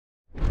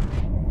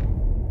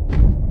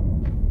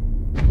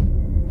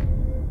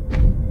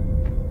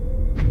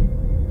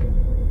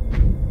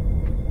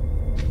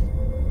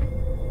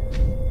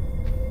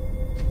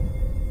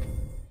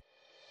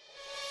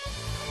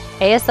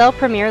ASL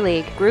Premier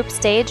League, Group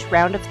Stage,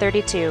 Round of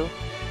 32.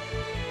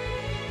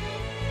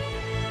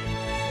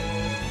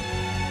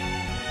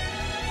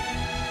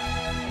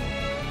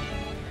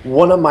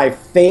 One of my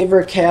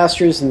favorite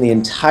casters in the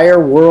entire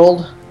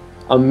world.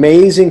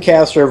 Amazing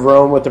caster of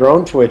Rome with their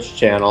own Twitch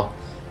channel.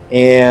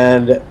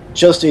 And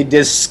just a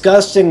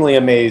disgustingly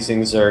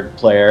amazing Zerg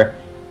player.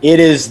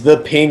 It is the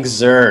Pink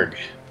Zerg.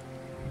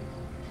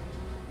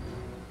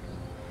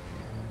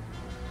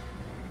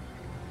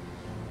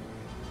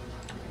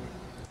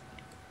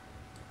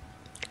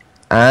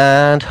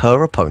 And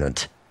her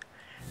opponent,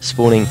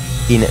 spawning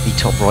in the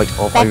top right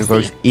of Bexy.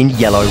 Overgrowth in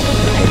yellow,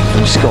 heading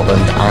from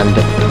Scotland,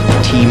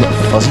 and Team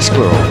Fuzzy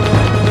Squirrel.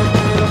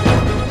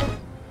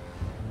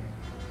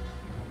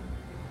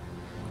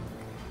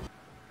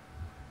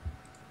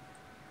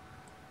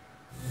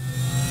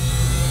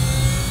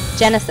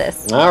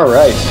 Genesis. All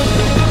right.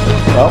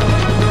 Well,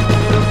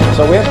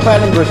 so we have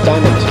Platinum versus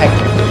Diamond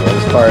technically,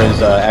 as far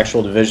as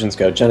actual divisions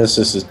go.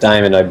 Genesis is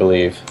Diamond, I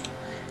believe.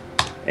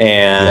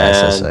 And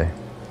Yes, I say.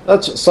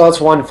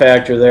 that's one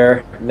factor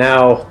there.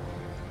 Now,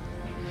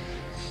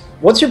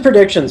 what's your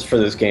predictions for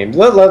this game?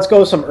 Let's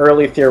go with some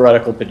early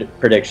theoretical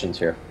predictions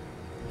here.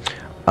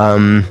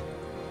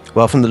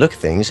 Well, from the look of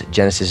things,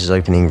 Genesis is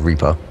opening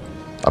Reaper.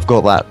 I've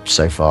got that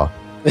so far.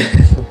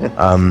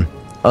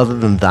 Other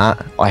than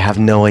that, I have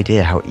no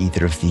idea how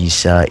either of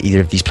these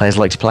players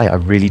like to play. I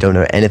really don't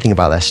know anything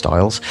about their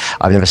styles.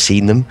 I've never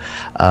seen them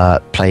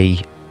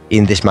play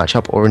in this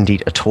matchup, or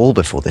indeed at all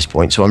before this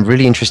point. So I'm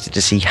really interested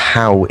to see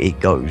how it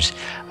goes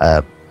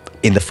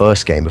in the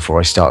first game before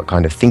I start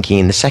kind of thinking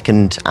in the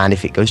second, and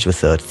if it goes to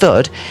a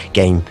third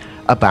game,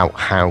 about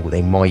how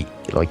they might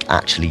like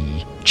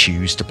actually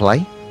choose to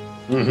play.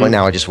 Right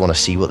now, I just want to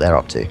see what they're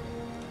up to.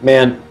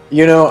 Man,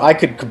 you know, I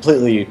could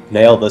completely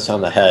nail this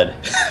on the head.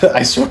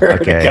 I swear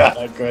to God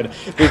I could.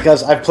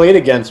 Because I've played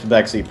against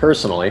Bexy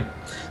personally,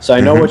 so I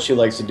know what she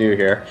likes to do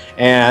here.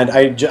 And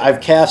I've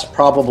cast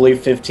probably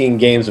 15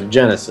 games of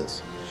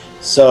Genesis.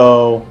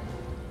 So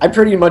I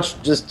pretty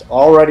much just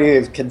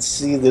already can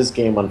see this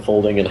game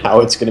unfolding and how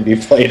it's going to be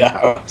played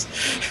out.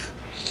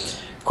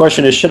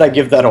 Question is, should I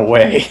give that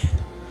away?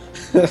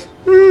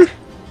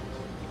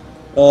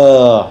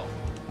 Well,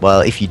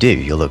 if you do,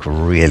 you'll look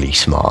really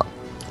smart.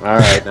 All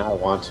right, now I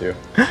want to.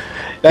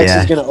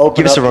 Bexy's going to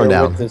open Give us up a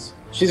rundown. with this.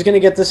 She's going to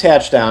get this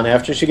hatch down.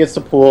 After she gets the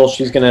pool,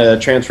 she's going to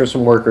transfer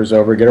some workers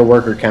over, get her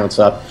worker counts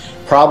up,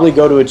 probably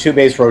go to a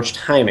 2-base roach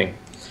timing.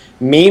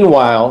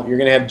 Meanwhile, you're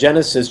going to have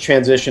Genesis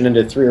transition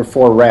into 3 or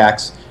 4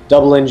 racks,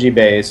 double NG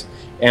bays,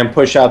 and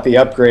push out the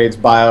upgrades,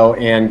 bio,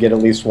 and get at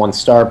least 1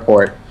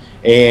 starport,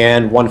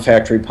 and 1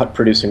 factory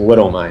producing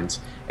Widow Mines.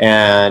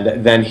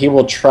 And then he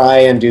will try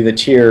and do the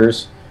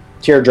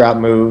teardrop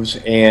moves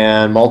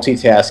and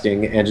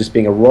multitasking and just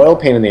being a royal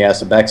pain in the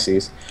ass of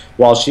Bexy's,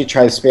 while she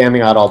tries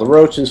spamming out all the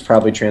roaches,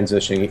 probably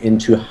transitioning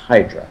into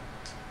Hydra.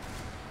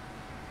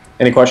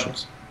 Any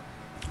questions?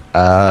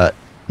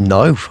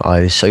 No.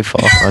 So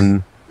far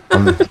I'm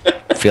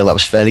feel that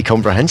was fairly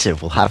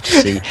comprehensive. We'll have to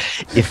see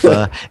if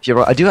you're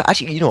right. I do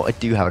actually, you know what, I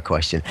do have a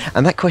question,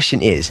 and that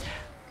question is,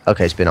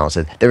 okay, it's been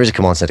answered. There is a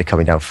command center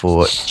coming down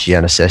for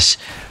Genesis.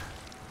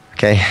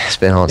 Okay, it's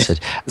been answered.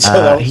 So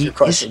that was your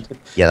question.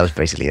 Yeah, that was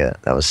basically it.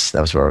 That was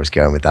where I was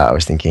going with that. I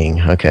was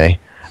thinking, okay.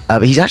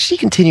 But he's actually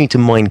continuing to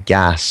mine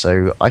gas,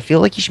 so I feel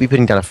like he should be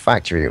putting down a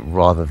factory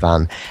rather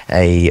than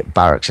a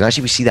barracks. And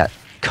actually we see that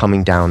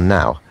coming down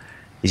now.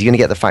 Is he going to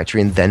get the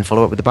factory and then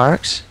follow up with the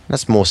barracks?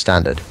 That's more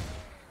standard.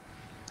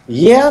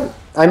 Yeah,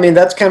 I mean,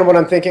 that's kind of what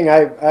I'm thinking.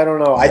 I don't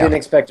know. I didn't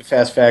expect a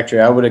fast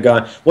factory. I would have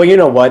gone, well, you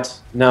know what?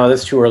 No,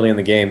 that's too early in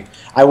the game.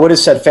 I would have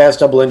said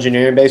fast double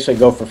engineering base, so I'd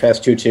go for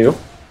fast 2-2.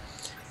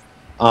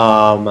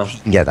 You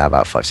can get that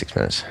about 5-6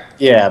 minutes.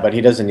 Yeah, but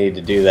he doesn't need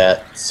to do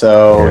that.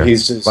 So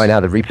he's just... Right now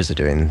the Reapers are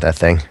doing their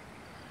thing.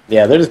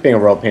 Yeah, they're just being a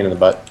real pain in the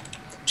butt.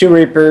 2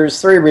 Reapers,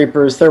 3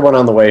 Reapers, third one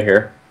on the way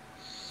here.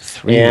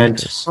 3 and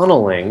Reapers.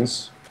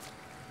 tunnelings.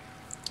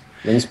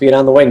 Wing speed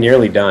on the way,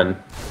 nearly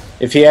done.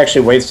 If he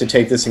actually waits to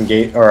take this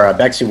engage, or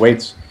Bexy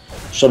waits,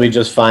 she'll be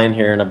just fine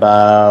here in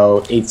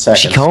about 8 seconds.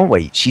 She can't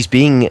wait. She's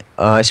being,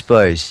 I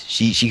suppose,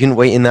 she couldn't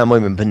wait in that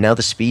moment, but now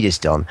the speed is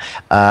done.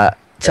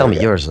 Tell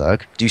me, you're a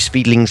Zerg. Do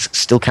speedlings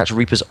still catch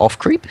Reapers off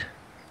creep?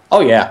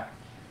 Oh, yeah.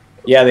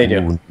 Yeah, they do.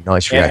 Ooh,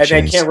 nice And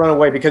reactions. they can't run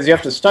away because you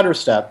have to stutter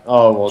step.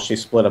 Oh, well, she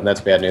split him. That's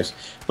bad news.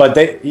 But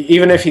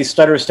even if he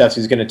stutter steps,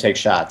 he's going to take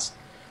shots.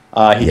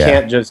 He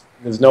can't just...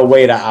 There's no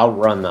way to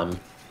outrun them.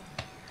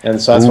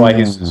 And so that's why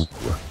he's just...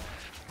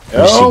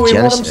 Oh, he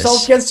let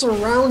himself get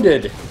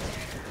surrounded.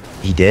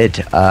 He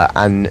did,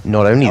 and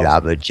not only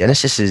that, but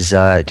Genesis is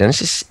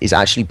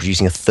actually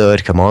producing a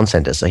 3rd command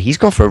center, so he's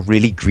gone for a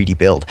really greedy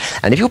build.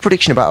 And if your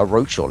prediction about a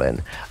roach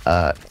all-in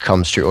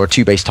comes true, or a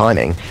 2-base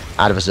timing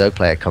out of a Zerg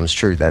player comes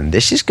true, then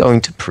this is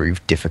going to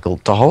prove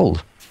difficult to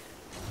hold.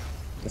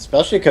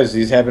 Especially because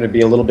he's having to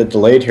be a little bit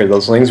delayed here.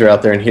 Those Lings are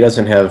out there, and he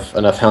doesn't have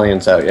enough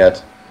Hellions out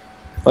yet.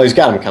 Well, he's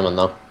got them coming,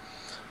 though.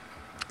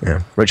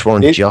 Yeah, Rich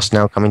Warren just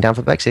now coming down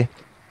for Bexy.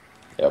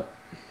 Yep.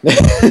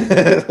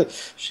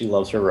 She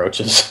loves her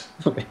roaches.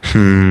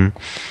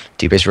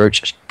 Two-base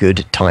roach,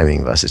 good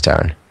timing versus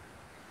Terran.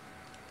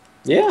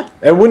 Yeah,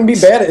 it wouldn't be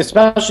bad,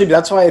 especially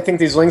that's why I think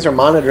these Lings are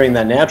monitoring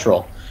that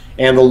natural.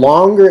 And the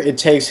longer it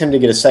takes him to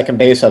get a second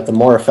base up, the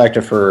more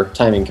effective her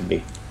timing can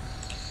be.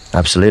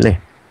 Absolutely.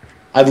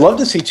 I'd love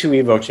to see 2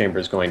 Evo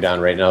chambers going down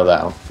right now,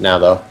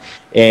 though.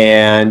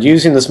 And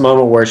using this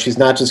moment where she's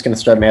not just going to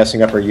start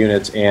massing up her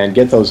units and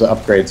get those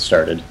upgrades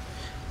started.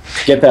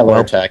 Get that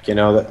lower tech, you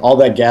know, all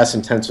that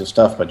gas-intensive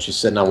stuff, but she's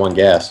sitting on 1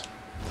 gas.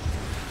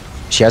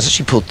 She has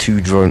actually pulled 2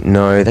 drone.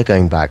 No, they're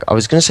going back. I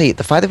was going to say,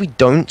 the fact that we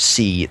don't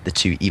see the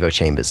 2 Evo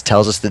chambers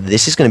tells us that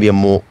this is going to be a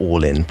more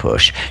all-in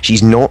push.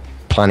 She's not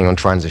planning on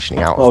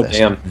transitioning out of this.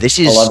 Damn. This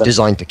is 11.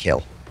 designed to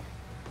kill.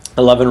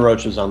 11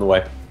 roaches on the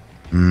way.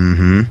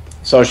 Mm-hmm.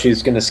 So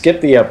she's going to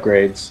skip the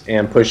upgrades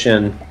and push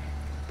in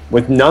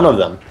with none of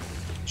them.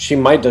 She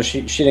might,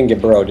 she didn't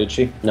get burrow, did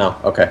she? No,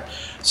 okay.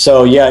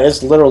 So yeah,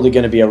 it's literally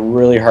going to be a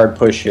really hard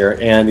push here,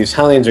 and these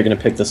Hellions are going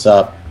to pick this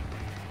up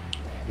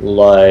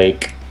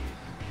like...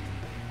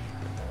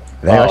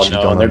 They're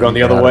actually they're going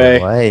the other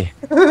way.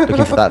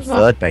 Looking for that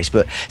third base.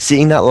 But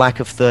seeing that lack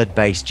of third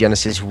base,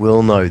 Genesis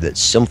will know that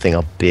something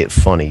a bit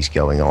funny is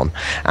going on.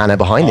 And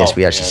behind this,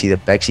 we actually see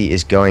that Bexy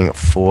is going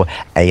for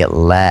a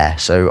lair.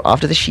 So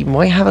after this, she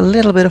might have a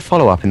little bit of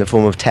follow-up in the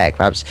form of tech.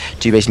 Perhaps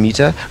 2-base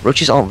muter.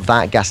 Roaches aren't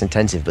that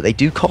gas-intensive, but they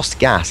do cost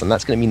gas. And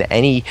that's going to mean that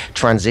any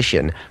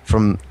transition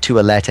to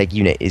a lair tech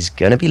unit is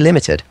going to be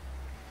limited.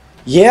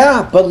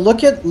 Yeah, but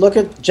look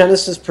at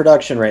Genesis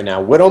production right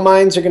now. Widow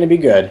mines are going to be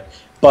good.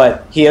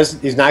 But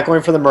he's not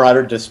going for the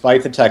Marauder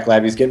despite the tech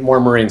lab. He's getting more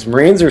Marines.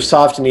 Marines are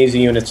soft and easy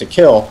units to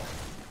kill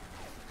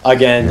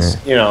against,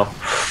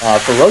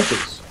 for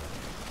roaches.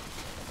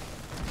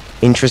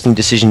 Interesting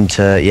decision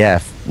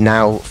to,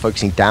 now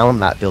focusing down on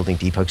that building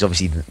depot, because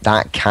obviously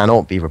that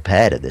cannot be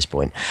repaired at this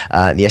point.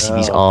 The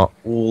SCVs are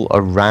all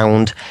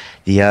around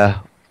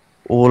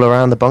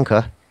the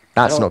bunker.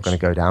 That's not going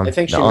to go down. I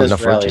think there aren't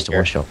enough roaches to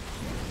one-shot.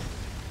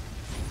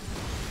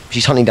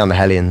 She's hunting down the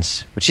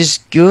Hellions, which is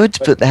good,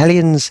 but the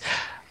Hellions...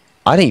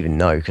 I don't even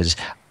know, because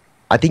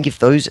I think if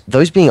those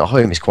being at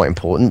home is quite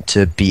important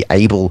to be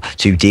able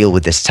to deal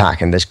with this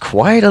attack, and there's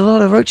quite a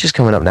lot of roaches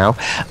coming up now.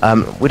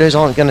 Widows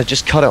aren't going to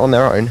just cut it on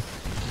their own.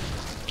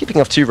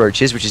 Keeping off 2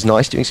 roaches, which is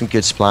nice, doing some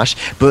good splash,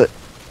 but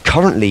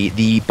currently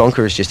the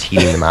bunker is just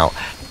healing them out.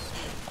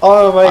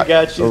 Oh my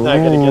god, she's not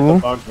going to get the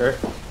bunker.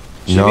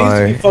 She needs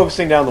to be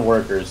focusing down the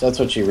workers. That's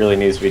what she really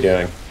needs to be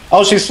doing.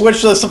 Oh, she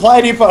switched to the supply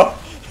depot!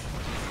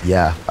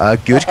 Yeah,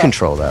 good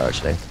control there,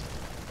 actually.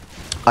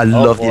 I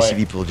love the SCV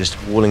people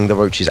just walling the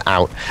roaches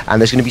out,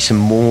 and there's going to be some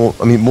more.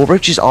 I mean, more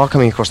roaches are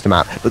coming across the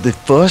map, but the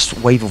first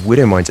wave of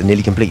Widow mines are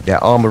nearly complete. There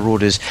are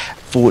Marauders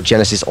for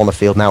Genesis on the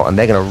field now, and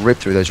they're going to rip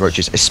through those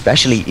roaches,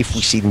 especially if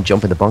we see them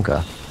jump in the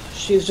bunker.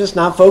 She's just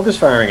not focus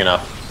firing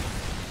enough.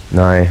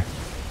 No.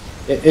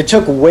 It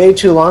took way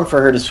too long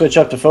for her to switch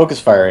up to focus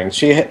firing.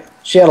 She had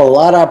a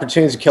lot of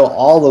opportunities to kill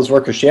all those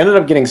workers. She ended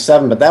up getting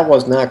 7, but that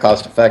was not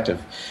cost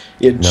effective.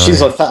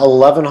 She's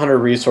 1,100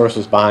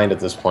 resources behind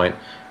at this point,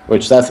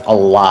 which that's a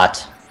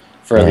lot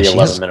for the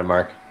 11-minute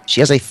mark. She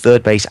has a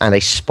third base and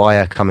a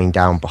spire coming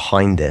down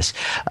behind this,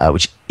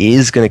 which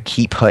is going to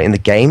keep her in the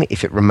game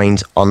if it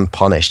remains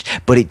unpunished.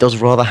 But it does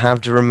rather have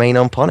to remain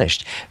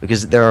unpunished,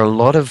 because there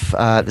are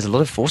there's a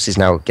lot of forces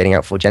now getting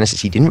out for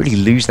Genesis. He didn't really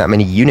lose that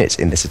many units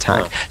in this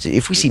attack. So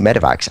if we see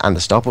medevacs and the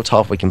starport's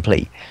halfway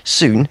complete,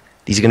 soon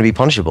these are going to be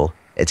punishable.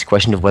 It's a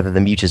question of whether the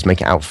muters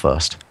make it out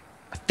first.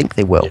 I think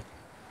they will,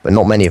 but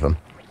not many of them.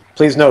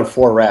 Please note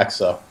 4 racks,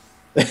 though.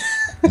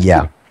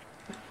 Yeah.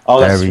 Oh,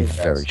 that's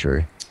very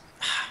true.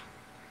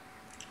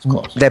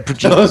 Close. They're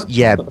producing,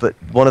 yeah, but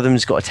one of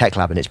them's got a tech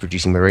lab and it's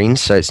producing Marines,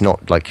 so it's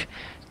not like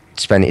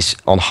it's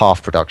on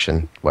half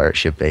production where it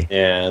should be.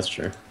 Yeah, that's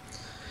true.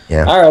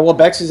 Yeah. All right, well,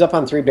 Bexy's up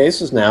on 3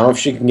 bases now. If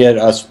she can get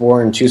a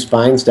Spore and 2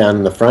 Spines down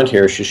in the front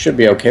here, she should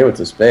be okay with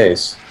this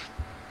base.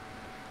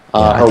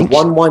 Her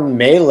 1-1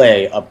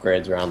 melee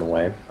upgrades are on the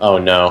way. Oh,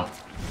 no.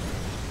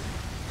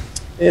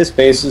 This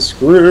base is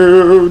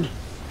screwed.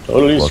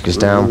 Totally screwed. Workers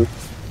down.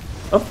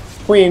 Oh,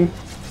 Queen.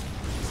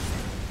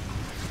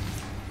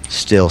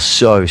 Still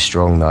so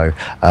strong, though.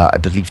 I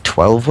believe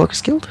 12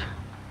 workers killed?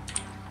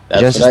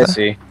 That's what I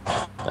see.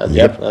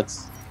 Yep,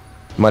 that's...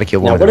 Might have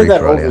killed one now, of what the did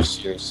that earlier.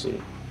 Overseer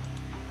see?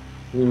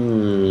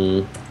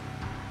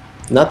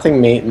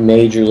 Nothing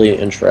majorly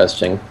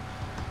interesting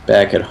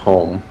back at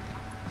home.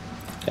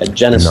 At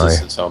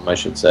Genesis' home, I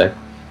should say.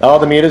 Oh,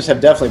 the mutas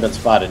have definitely been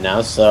spotted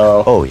now,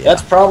 so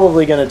that's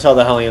probably going to tell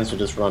the Hellions to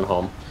just run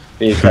home,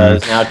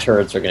 because now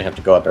turrets are going to have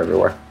to go up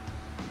everywhere.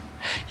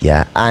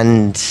 Yeah,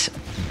 and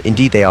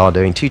indeed they are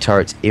doing 2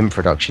 turrets in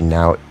production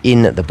now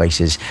in the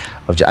bases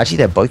of... Actually,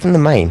 they're both in the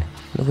main.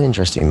 Nothing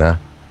interesting there.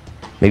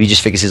 Maybe he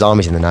just figures his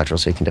army's in the natural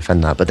so he can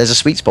defend that. But there's a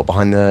sweet spot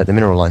behind the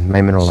mineral line,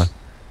 main mineral line.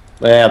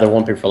 Yeah, there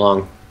won't be for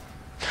long.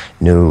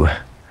 No.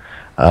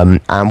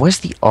 And where's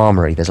the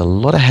armory? There's a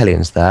lot of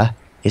Hellions there.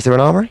 Is there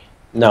an armory?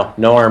 No,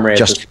 no armory at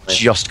this point.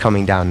 Just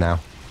coming down now.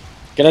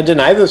 Gonna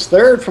deny this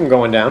third from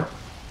going down.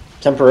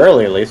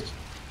 Temporarily, at least.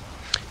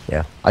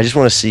 Yeah, I just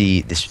want to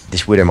see this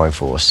Widowmine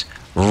force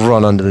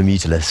run under the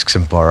Mutalisks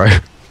and burrow.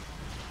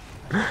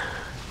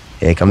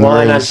 Here come the Well,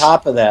 and on Marines.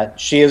 top of that,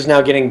 she is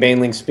now getting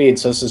Baneling speed,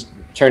 so this is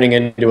turning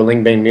into a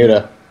Ling Bane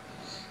Muta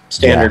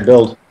standard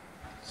build.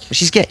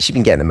 She's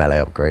been getting the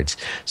melee upgrades,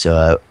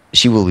 so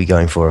she will be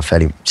going for a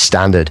fairly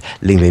standard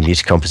Ling Bane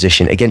Muta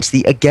composition against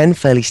the again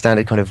fairly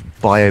standard kind of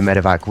bio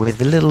medevac with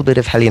a little bit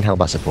of Hellion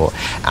Hellbat support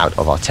out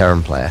of our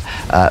Terran player.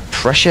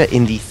 Pressure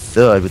in the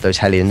third with those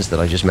Hellions that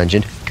I just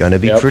mentioned, gonna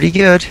be pretty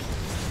good.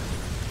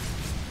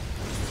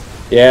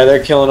 Yeah,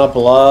 they're killing up a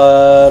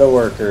lot of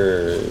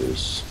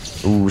workers.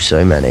 Ooh,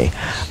 so many.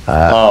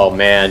 Oh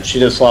man, she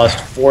just lost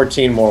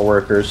 14 more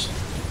workers.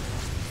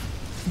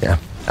 Yeah.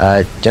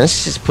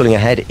 Genesis is pulling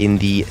ahead in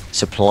the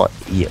supply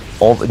in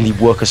the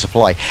worker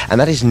supply,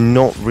 and that is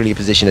not really a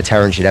position a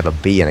Terran should ever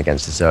be in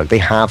against a Zerg. They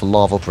have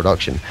larval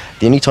production.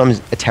 The only time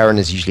a Terran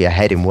is usually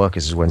ahead in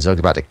workers is when Zerg's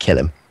about to kill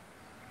him.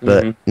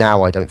 But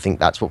now I don't think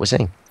that's what we're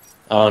seeing.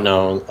 Oh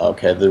no,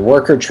 okay, the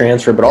worker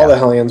transfer, but all the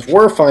Hellions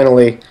were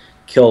finally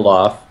killed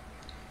off.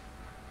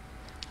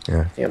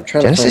 Yeah. I'm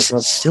trying Genesis to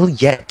is still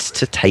yet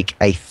to take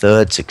a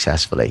third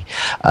successfully,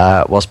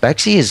 whilst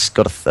Bexy has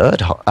got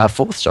a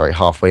fourth,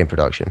 halfway in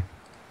production.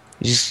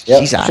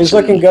 She's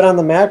looking good on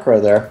the macro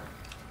there.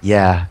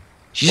 Yeah,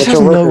 she just What's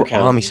has her no worker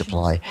count? army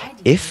supply.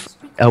 If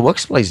her work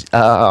supply's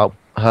her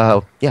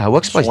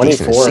work supply's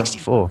decent at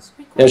 64.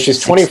 Yeah,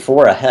 she's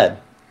 24 ahead.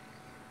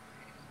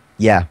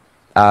 Yeah.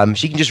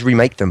 She can just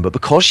remake them, but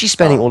because she's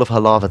spending all of her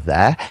lava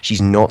there, she's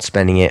not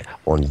spending it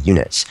on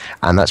units.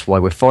 And that's why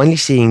we're finally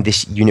seeing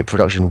this unit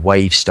production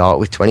wave start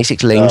with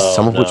 26 Lings,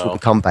 some of which will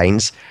become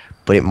Banes,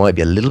 but it might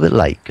be a little bit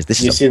late, because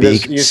this is a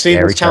big,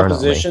 scary Terran army.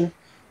 Composition?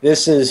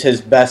 This is his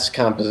best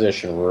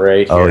composition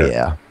right here. Oh,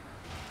 yeah.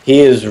 He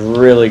is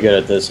really good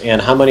at this.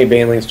 And how many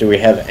Banelings do we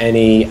have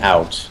any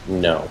out?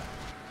 No.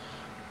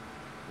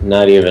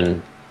 Not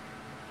even.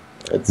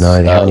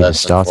 No, they haven't even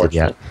started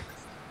yet.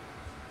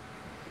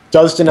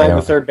 Does deny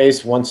the third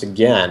base once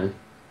again.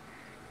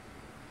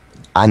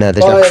 I know,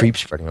 there's no creep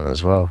spreading on it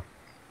as well.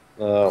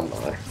 Oh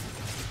my.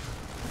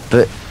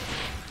 But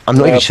I'm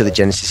not even sure that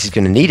Genesis is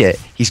going to need it.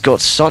 He's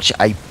got such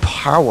a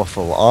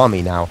powerful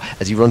army now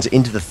as he runs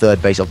into the third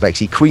base of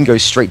Bexy. Queen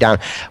goes straight down.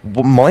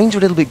 Mines are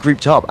a little bit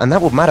grouped up, and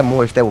that would matter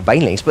more if there were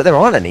Banelings, but there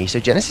aren't any, so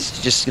Genesis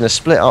is just going to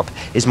split up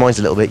his mines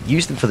a little bit,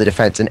 use them for the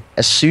defense, and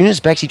as soon as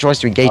Bexy tries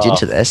to engage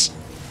into this,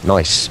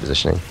 nice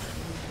positioning.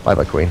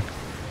 Bye-bye, Queen.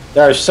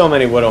 There are so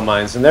many Widow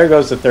Mines, and there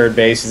goes the third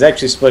base. He's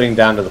actually splitting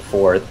down to the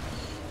fourth.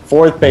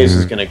 Fourth base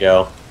is going to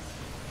go.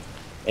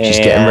 She's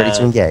getting ready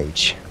to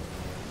engage.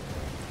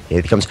 Here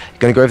it comes.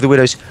 Going to go over the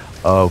Widows.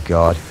 Oh,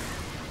 God.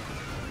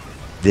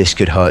 This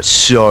could hurt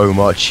so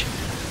much.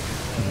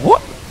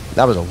 What?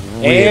 That was a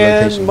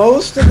weird location. And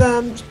most of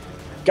them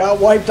got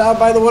wiped out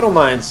by the Widow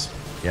Mines.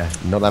 Yeah,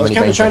 not that many. I was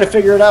kind of trying to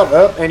figure it out.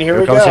 Oh, and here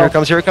we go.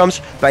 Here it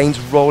comes.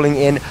 Bane's rolling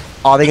in.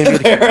 Are they going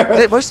to be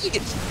They're mostly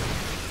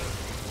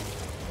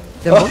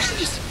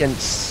just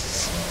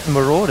against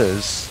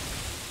Marauders.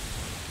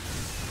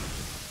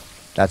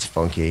 That's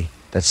funky.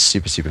 That's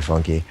super, super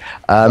funky.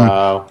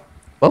 Wow.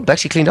 Well,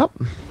 Bexy cleaned up.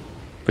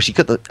 But she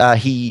got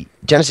the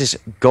Genesis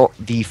got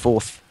the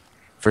fourth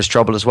for his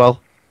trouble as well.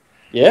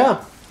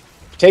 Yeah.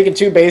 Taking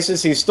two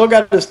bases. He's still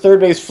got his third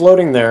base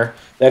floating there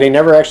that he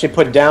never actually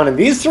put down. And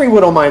these three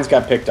Widow Mines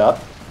got picked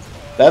up.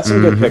 That's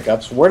some good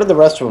pickups. Where did the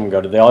rest of them go?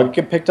 Did they all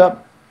get picked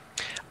up?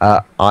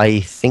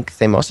 I think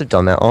they must have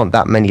done. There aren't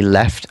that many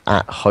left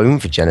at home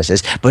for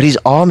Genesis, but his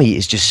army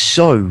is just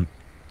so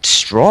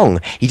strong.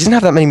 He doesn't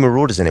have that many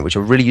Marauders in it, which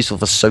are really useful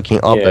for soaking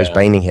up those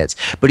Baning hits.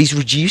 But he's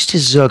reduced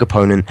his Zerg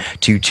opponent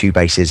to 2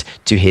 bases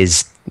to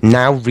his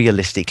now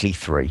realistically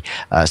 3.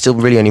 Still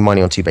really only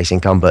mining on 2 base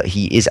income, but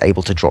he is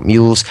able to drop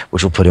mules,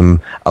 which will put him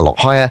a lot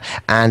higher.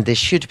 And there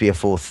should be a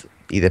fourth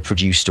either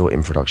produced or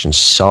in production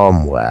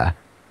somewhere.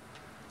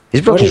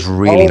 His production is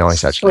really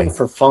nice, actually.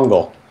 For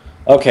fungal.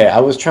 Okay,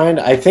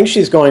 I think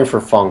she's going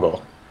for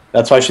fungal.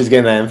 That's why she's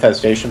getting that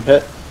infestation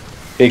pit.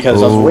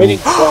 Because I was waiting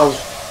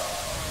 12.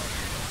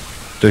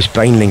 Those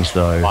Banelings,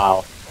 though.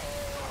 Wow.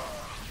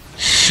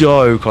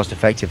 So cost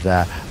effective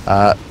there.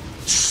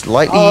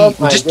 Slightly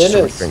just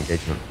for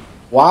engagement.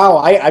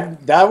 Wow,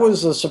 that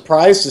was a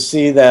surprise to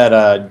see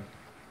that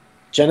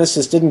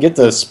Genesis didn't get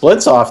the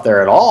splits off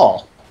there at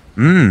all.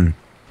 That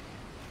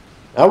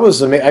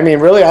was amazing. I mean,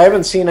 really, I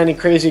haven't seen any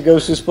crazy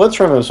Gosu splits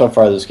from him so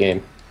far this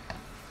game.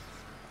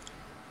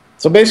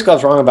 So basically, I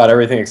was wrong about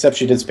everything except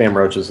she did spam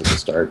roaches at the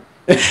start.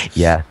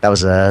 Yeah, that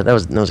was a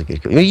good.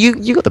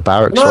 You got the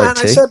barracks right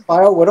too. I said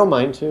Bio Widow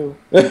Mine too.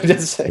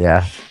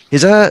 Yeah.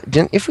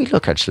 If we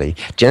look actually,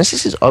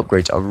 Genesis's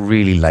upgrades are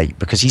really late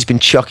because he's been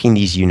chucking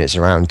these units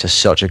around to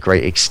such a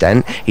great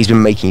extent. He's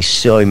been making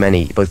so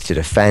many both to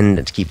defend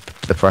and to keep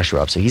the pressure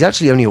up. So he's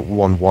actually only at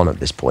 1-1 at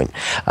this point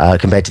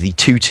compared to the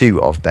 2-2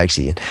 of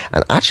Bexy.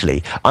 And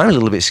actually, I'm a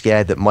little bit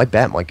scared that my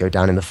bet might go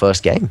down in the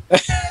first game.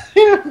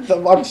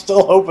 I'm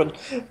still hoping.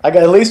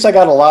 At least I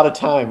got a lot of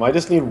time. I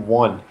just need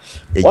one.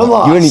 One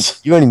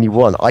loss. You only need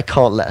one. I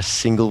can't let a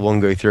single one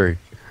go through.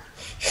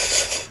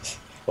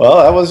 Well,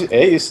 that was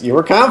hey, you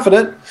were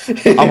confident.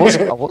 I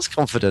was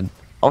confident.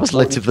 I was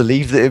led to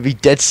believe that it'd be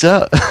dead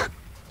cert.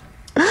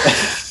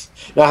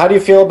 Now, how do you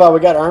feel about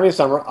we got armies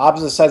on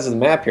opposite sides of the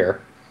map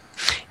here?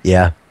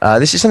 Yeah,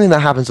 this is something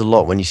that happens a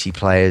lot when you see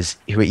players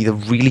who are either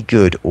really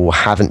good or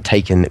haven't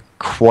taken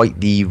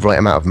quite the right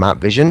amount of map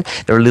vision.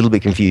 They're a little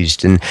bit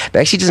confused, and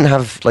Bexy doesn't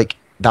have like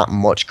that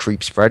much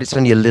creep spread. It's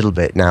only a little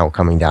bit now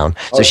coming down,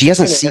 so she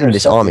hasn't seen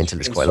this army until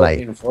it's quite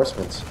late.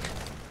 Reinforcements.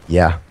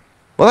 Yeah.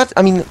 Well,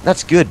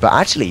 that's good, but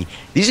actually,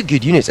 these are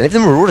good units, and if the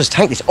Marauders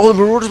tank this, the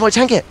Marauders might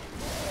tank it.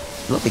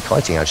 Lovely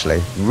kiting,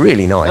 actually.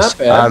 Really nice. Not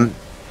bad.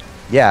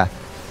 Yeah.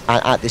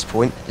 At this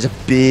point, there's a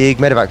big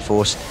medevac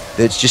force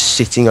that's just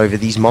sitting over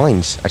these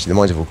mines. Actually, the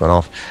mines have all gone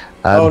off.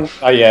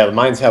 Oh yeah, the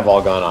mines have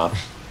all gone off.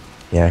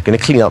 Yeah, going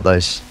to clean up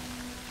those.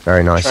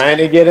 Very nice. Trying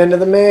to get into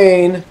the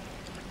main.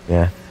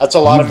 Yeah. That's a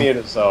lot of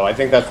mutants, though. I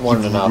think that's more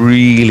than enough.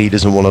 Really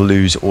doesn't want to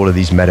lose all of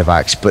these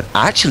medevacs, but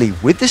actually,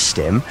 with the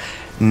stim,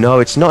 no,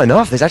 it's not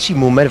enough. There's actually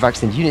more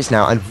medevacs than units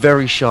now, and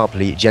very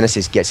sharply,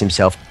 Genesis gets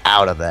himself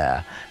out of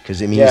there because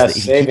it means that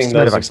if he keeps his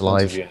medevacs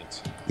alive.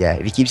 Yeah,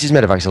 if he keeps his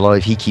medevacs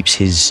alive, he keeps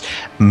his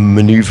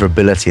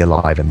maneuverability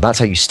alive, and that's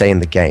how you stay in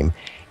the game.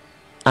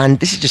 And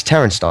this is just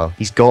Terran style.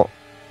 He's got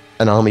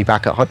an army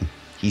back at home.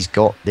 He's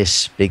got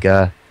this big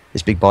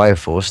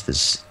bioforce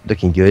that's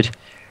looking good.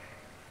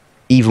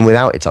 Even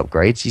without its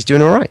upgrades, he's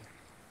doing all right.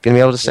 Going to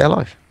be able to stay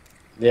alive.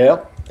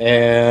 Yeah,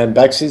 and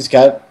Bexy's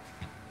got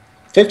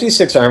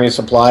 56 army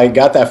supply.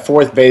 Got that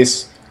 4th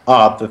base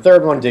up. The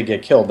 3rd one did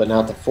get killed, but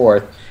not the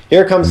 4th.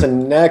 Here comes the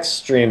next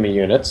stream of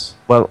units.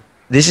 Well,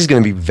 this is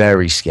going to be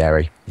very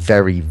scary.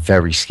 Very,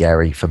 very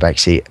scary for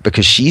Bexy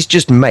because she's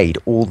just made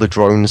all the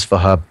drones for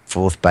her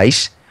 4th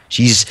base.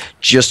 She's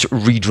just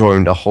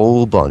redroned a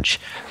whole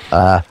bunch.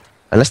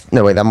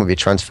 No, wait, that might be a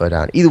transfer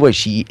down. Either way,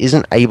 she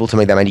isn't able to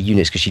make that many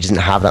units because she doesn't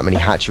have that many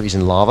hatcheries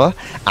and lava.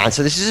 And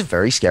so this is a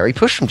very scary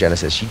push from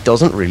Genesis. She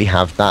doesn't really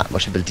have that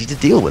much ability to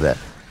deal with it.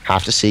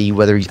 Have to see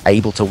whether he's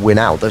able to win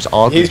out. Those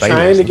are He's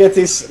trying to get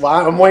these.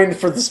 I'm waiting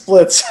for the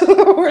splits.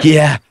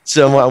 Yeah,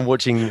 so I'm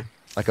watching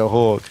like a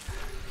hawk.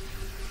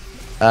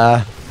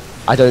 I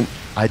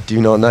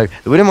do not know.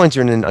 The Widowmines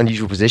are in an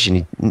unusual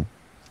position.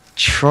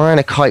 Trying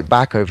to kite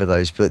back over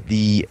those, but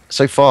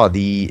so far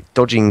the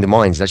dodging the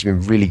mines has actually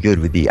been really good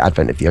with the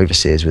advent of the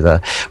overseers with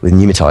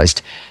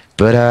pneumatized.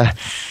 But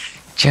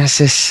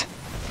Genesis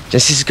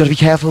has got to be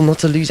careful not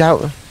to lose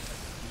out.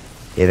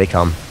 Here they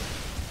come.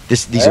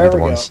 These are the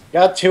ones.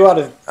 Got 2 out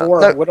of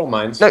 4 widow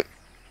mines. No,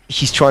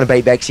 he's trying to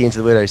bait Bexy into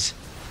the widows.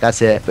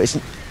 That's it. But it's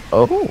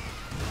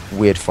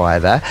weird fire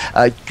there.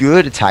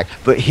 Good attack,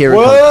 but here it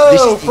comes.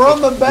 Whoa!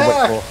 From the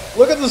back.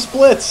 Look at the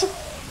splits.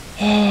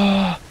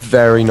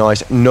 Very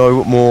nice.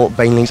 No more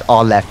Banelings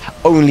are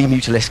left. Only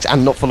Mutalisks,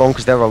 and not for long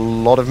because there are a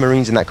lot of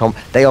Marines in that comp.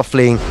 They are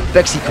fleeing.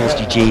 Bexy calls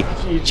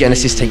GG.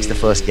 Genesis takes the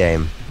first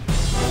game.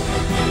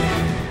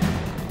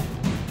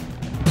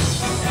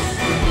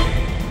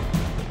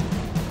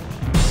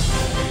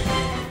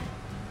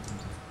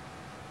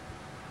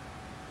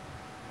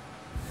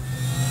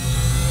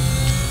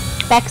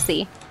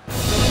 Bexy.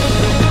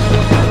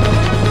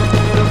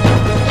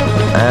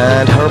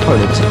 And her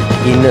opponent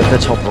in the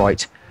top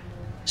right,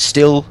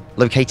 still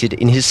located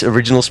in his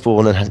original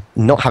spawn and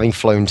not having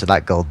flown to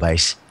that gold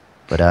base,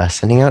 but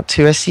sending out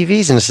 2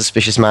 SCVs in a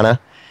suspicious manner.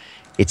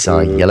 It's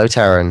our yellow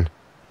Terran.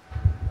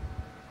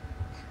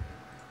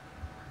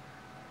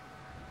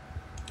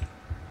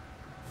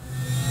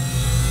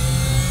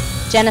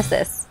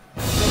 Genesis.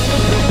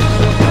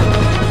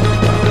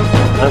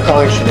 I'm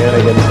calling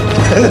shenanigans.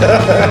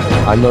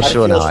 I'm not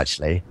sure now,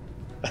 actually.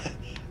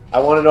 I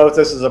want to know if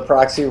this is a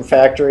proxy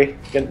factory.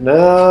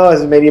 No,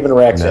 is it maybe even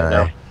Rax yet?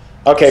 No.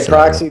 Okay,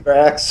 proxy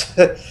Rax.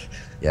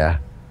 Yeah.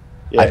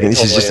 I think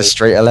this is just a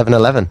straight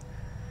 11-11.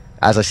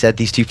 As I said,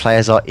 these 2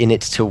 players are in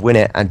it to win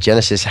it, and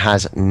Genesis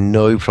has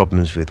no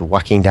problems with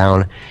whacking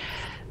down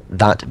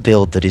that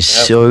build that is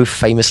so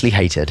famously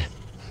hated.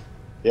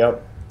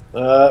 Yep.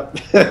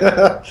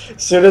 As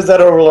soon as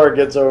that Overlord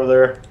gets over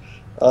there,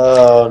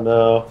 oh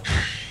no.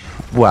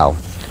 Well,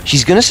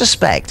 she's going to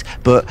suspect,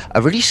 but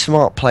a really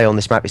smart play on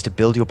this map is to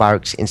build your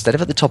barracks instead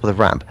of at the top of the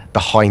ramp,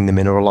 behind the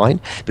mineral line,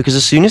 because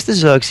as soon as the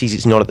Zerg sees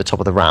it's not at the top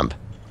of the ramp,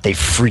 they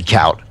freak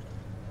out.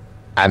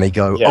 And they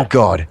go, oh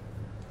god.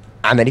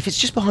 And then if it's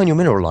just behind your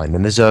mineral line,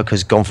 then the Zerg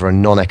has gone for a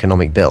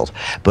non-economic build.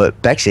 But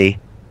Bexy,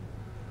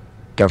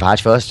 going for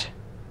hatch first.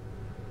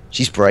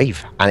 She's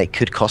brave, and it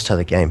could cost her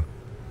the game.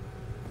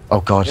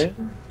 Oh god. Yeah.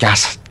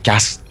 Gas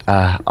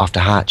after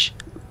hatch.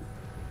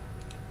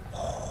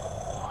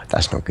 Oh,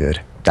 that's not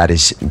good. That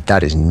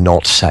is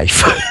not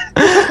safe.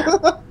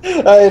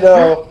 I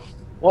know.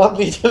 Want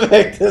me to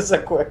make this a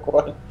quick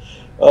one?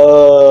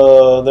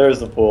 Oh, there's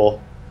the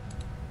pool.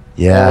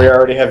 Yeah. And we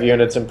already have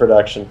units in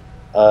production.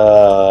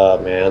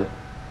 Man.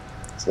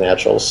 It's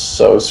natural.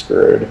 So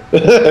screwed.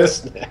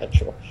 It's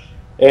natural.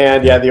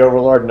 And yeah, the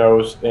Overlord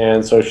knows,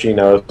 and so she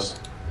knows.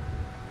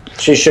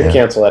 She should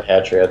cancel that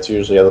hatchery. That's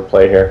usually the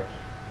play here.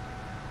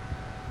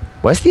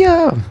 Where's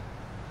the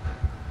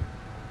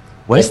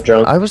Where's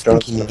I was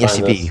thinking the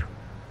SCV.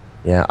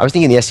 Yeah, I was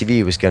thinking the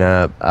SCV was going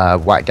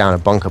to whack down a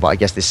bunker, but I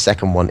guess this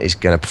second one is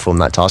going to perform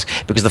that task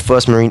because the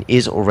first Marine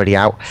is already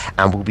out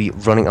and will be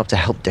running up to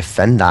help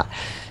defend that.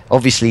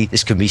 Obviously,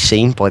 this can be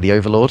seen by the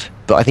Overlord,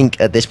 but I think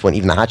at this point,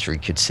 even the hatchery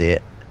could see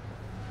it.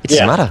 It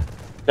doesn't matter.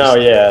 No,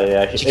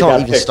 yeah. She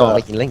can't even start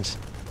making links.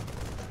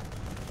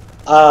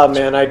 Ah,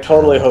 man, I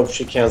totally hope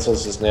she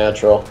cancels his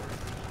natural.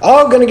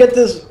 Oh, gonna get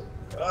this.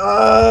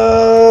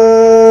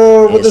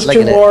 But there's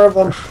two more of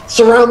them.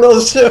 Surround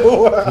those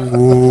two.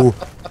 Ooh,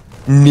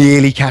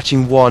 nearly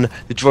catching one.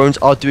 The drones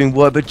are doing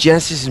work, but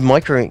Genesis is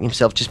microing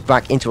himself just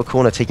back into a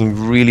corner,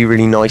 taking really,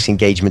 really nice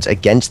engagements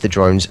against the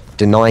drones,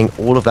 denying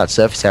all of that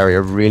surface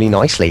area really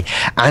nicely.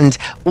 And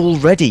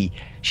already,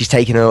 she's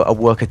taken a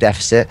worker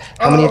deficit.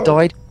 How many have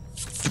died?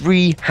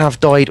 3 have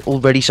died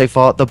already so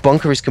far. The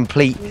bunker is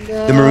complete.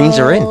 No. The Marines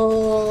are in.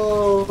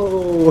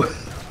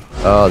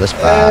 Oh, that's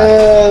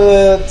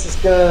bad. That's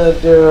just gonna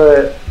do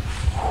it.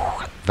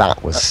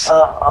 That was...